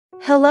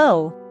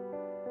Hello!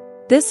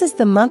 This is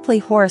the monthly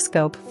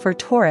horoscope for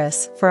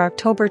Taurus for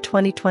October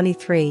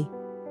 2023.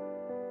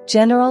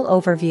 General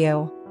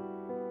Overview.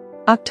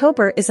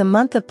 October is a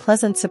month of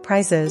pleasant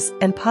surprises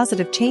and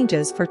positive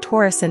changes for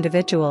Taurus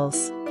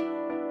individuals.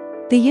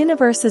 The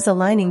universe is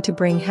aligning to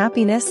bring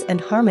happiness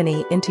and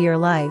harmony into your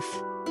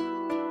life.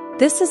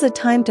 This is a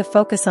time to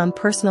focus on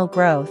personal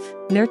growth,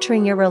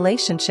 nurturing your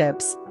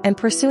relationships, and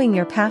pursuing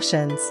your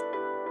passions.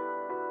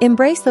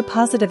 Embrace the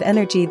positive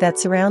energy that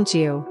surrounds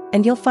you,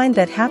 and you'll find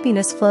that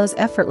happiness flows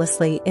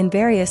effortlessly in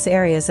various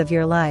areas of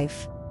your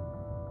life.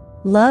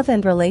 Love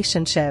and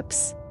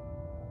relationships.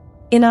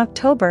 In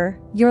October,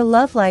 your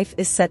love life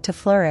is set to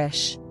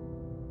flourish.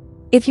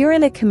 If you're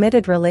in a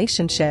committed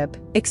relationship,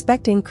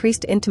 expect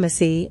increased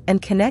intimacy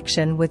and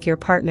connection with your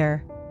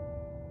partner.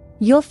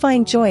 You'll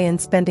find joy in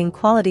spending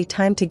quality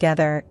time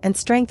together and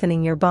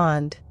strengthening your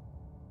bond.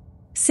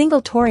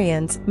 Single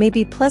Taurians may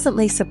be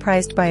pleasantly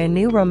surprised by a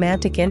new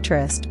romantic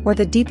interest or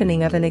the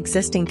deepening of an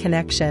existing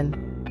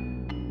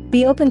connection.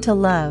 Be open to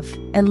love,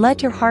 and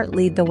let your heart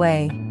lead the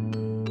way.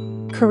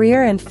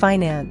 Career and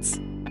finance.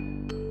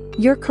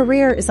 Your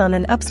career is on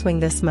an upswing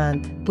this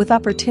month, with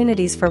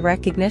opportunities for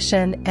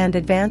recognition and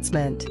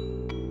advancement.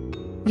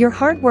 Your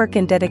hard work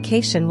and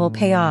dedication will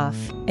pay off,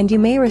 and you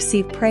may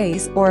receive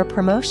praise or a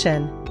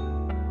promotion.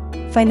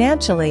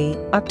 Financially,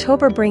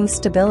 October brings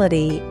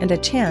stability and a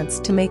chance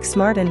to make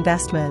smart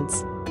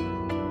investments.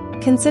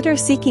 Consider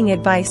seeking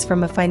advice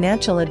from a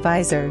financial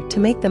advisor to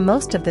make the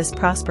most of this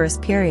prosperous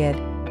period.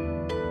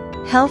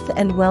 Health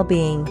and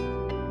well-being.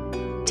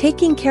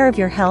 Taking care of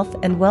your health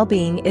and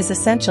well-being is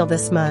essential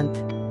this month.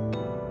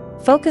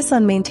 Focus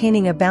on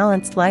maintaining a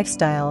balanced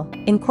lifestyle,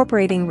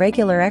 incorporating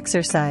regular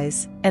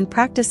exercise, and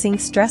practicing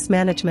stress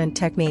management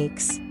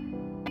techniques.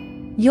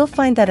 You'll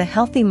find that a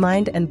healthy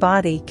mind and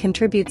body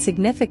contribute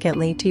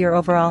significantly to your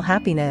overall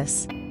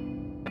happiness.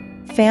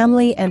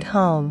 Family and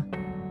home.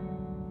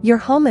 Your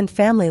home and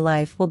family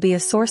life will be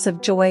a source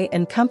of joy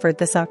and comfort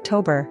this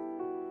October.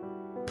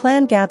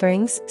 Plan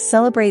gatherings,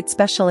 celebrate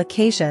special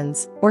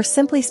occasions, or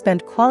simply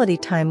spend quality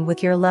time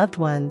with your loved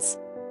ones.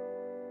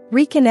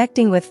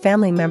 Reconnecting with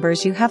family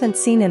members you haven't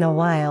seen in a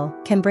while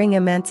can bring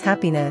immense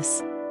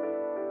happiness.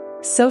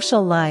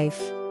 Social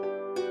life.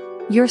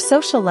 Your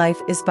social life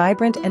is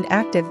vibrant and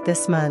active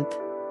this month.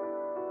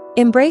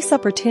 Embrace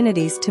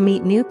opportunities to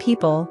meet new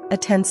people,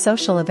 attend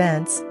social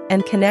events,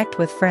 and connect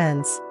with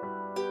friends.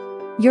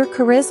 Your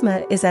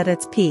charisma is at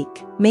its peak,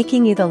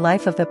 making you the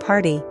life of the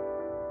party.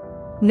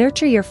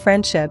 Nurture your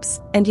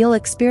friendships, and you'll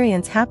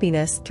experience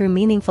happiness through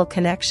meaningful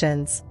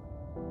connections.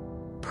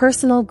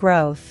 Personal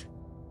growth.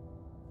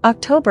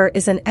 October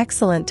is an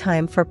excellent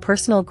time for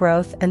personal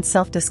growth and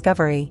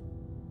self-discovery.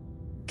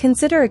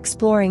 Consider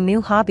exploring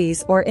new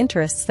hobbies or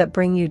interests that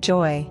bring you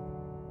joy.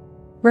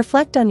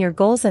 Reflect on your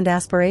goals and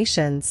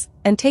aspirations,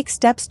 and take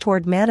steps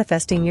toward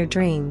manifesting your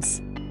dreams.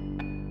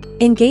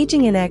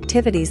 Engaging in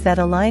activities that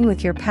align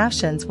with your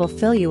passions will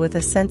fill you with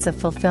a sense of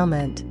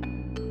fulfillment.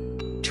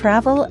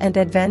 Travel and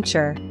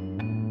adventure.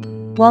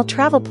 While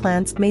travel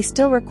plans may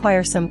still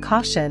require some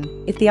caution,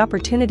 if the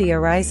opportunity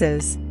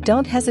arises,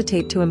 don't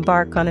hesitate to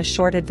embark on a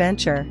short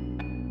adventure.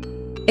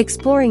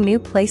 Exploring new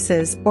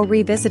places or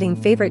revisiting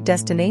favorite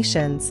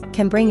destinations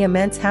can bring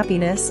immense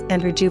happiness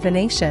and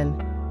rejuvenation.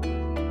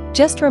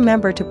 Just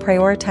remember to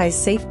prioritize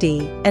safety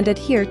and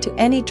adhere to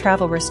any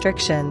travel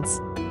restrictions.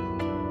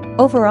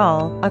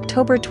 Overall,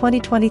 October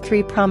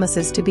 2023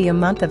 promises to be a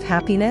month of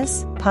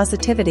happiness,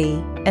 positivity,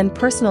 and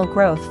personal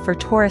growth for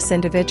Taurus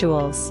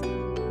individuals.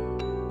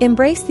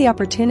 Embrace the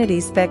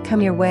opportunities that come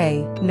your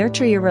way,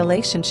 nurture your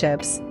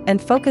relationships, and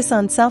focus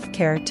on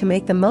self-care to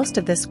make the most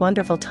of this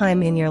wonderful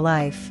time in your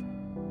life.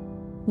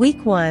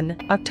 Week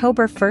 1,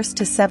 October 1st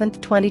to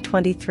 7th,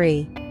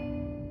 2023.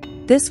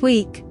 This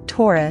week,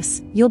 Taurus,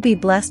 you'll be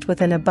blessed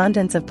with an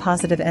abundance of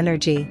positive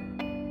energy.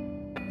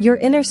 Your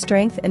inner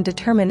strength and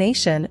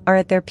determination are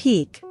at their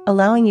peak,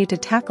 allowing you to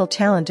tackle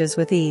challenges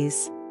with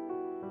ease.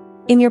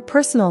 In your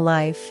personal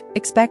life,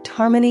 expect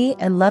harmony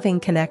and loving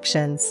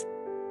connections.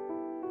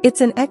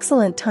 It's an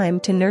excellent time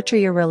to nurture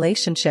your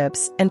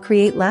relationships and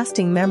create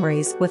lasting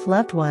memories with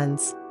loved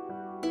ones.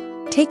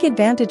 Take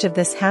advantage of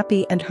this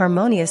happy and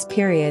harmonious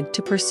period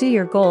to pursue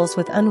your goals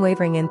with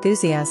unwavering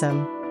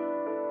enthusiasm.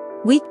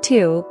 Week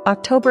 2,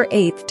 October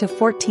 8th to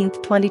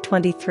 14th,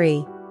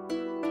 2023.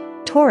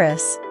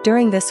 Taurus,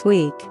 during this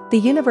week, the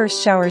universe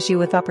showers you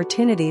with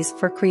opportunities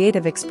for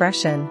creative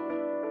expression.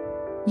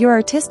 Your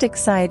artistic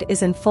side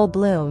is in full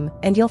bloom,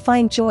 and you'll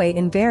find joy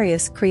in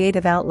various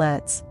creative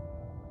outlets.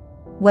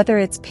 Whether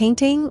it's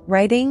painting,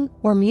 writing,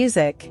 or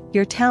music,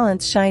 your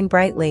talents shine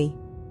brightly.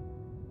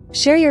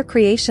 Share your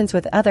creations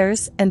with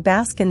others and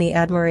bask in the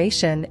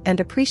admiration and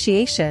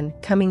appreciation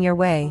coming your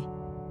way.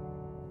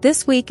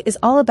 This week is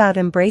all about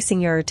embracing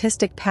your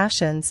artistic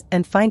passions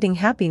and finding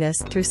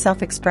happiness through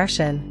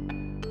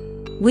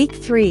self-expression. Week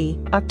 3,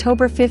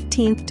 October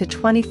 15th to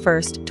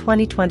 21st,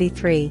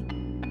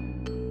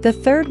 2023. The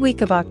third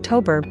week of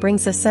October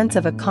brings a sense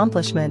of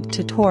accomplishment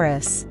to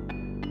Taurus.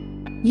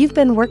 You've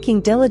been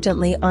working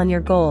diligently on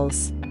your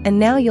goals, and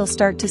now you'll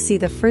start to see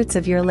the fruits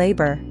of your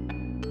labor.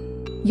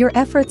 Your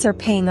efforts are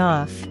paying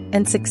off,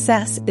 and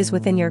success is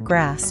within your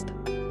grasp.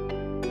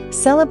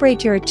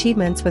 Celebrate your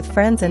achievements with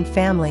friends and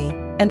family,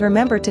 and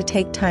remember to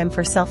take time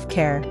for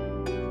self-care.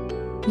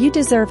 You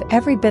deserve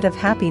every bit of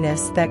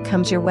happiness that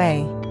comes your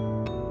way.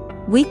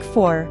 Week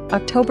 4,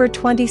 October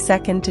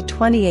 22nd to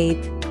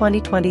 28th,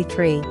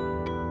 2023.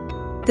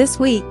 This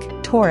week,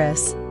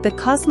 Taurus, the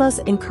cosmos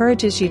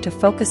encourages you to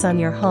focus on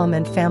your home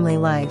and family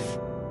life.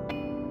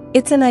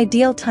 It's an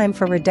ideal time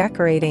for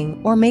redecorating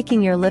or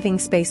making your living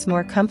space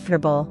more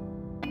comfortable.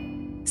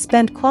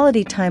 Spend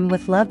quality time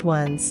with loved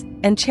ones,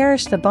 and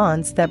cherish the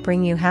bonds that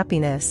bring you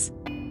happiness.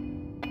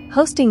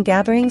 Hosting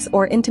gatherings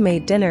or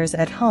intimate dinners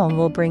at home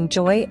will bring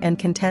joy and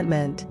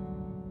contentment.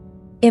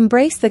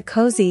 Embrace the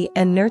cozy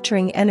and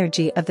nurturing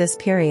energy of this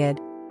period.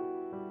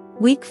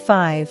 Week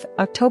 5,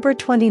 October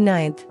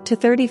 29th to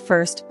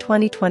 31st,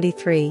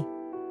 2023.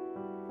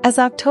 As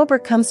October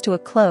comes to a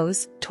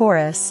close,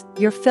 Taurus,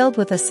 you're filled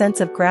with a sense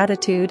of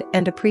gratitude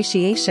and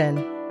appreciation.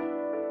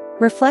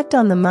 Reflect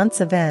on the month's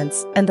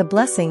events and the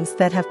blessings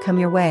that have come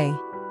your way.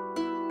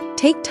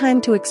 Take time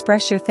to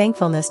express your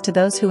thankfulness to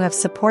those who have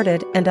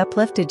supported and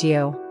uplifted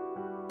you.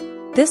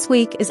 This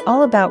week is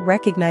all about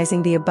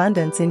recognizing the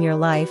abundance in your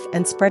life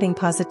and spreading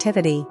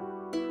positivity.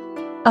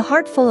 A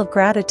heart full of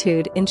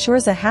gratitude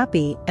ensures a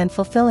happy and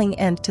fulfilling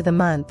end to the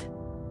month.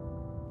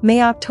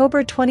 May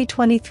October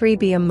 2023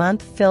 be a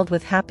month filled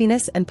with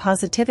happiness and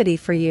positivity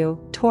for you,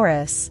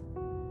 Taurus.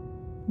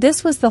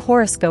 This was the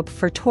horoscope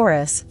for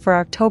Taurus for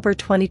October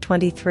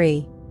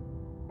 2023.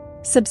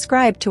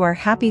 Subscribe to our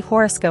Happy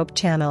Horoscope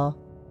channel.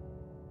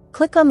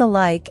 Click on the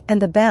like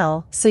and the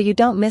bell so you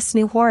don't miss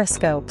new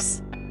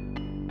horoscopes.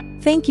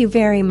 Thank you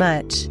very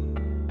much.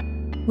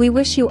 We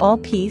wish you all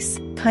peace,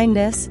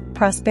 kindness,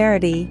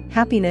 prosperity,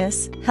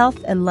 happiness,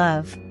 health and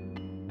love.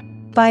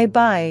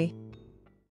 Bye-bye.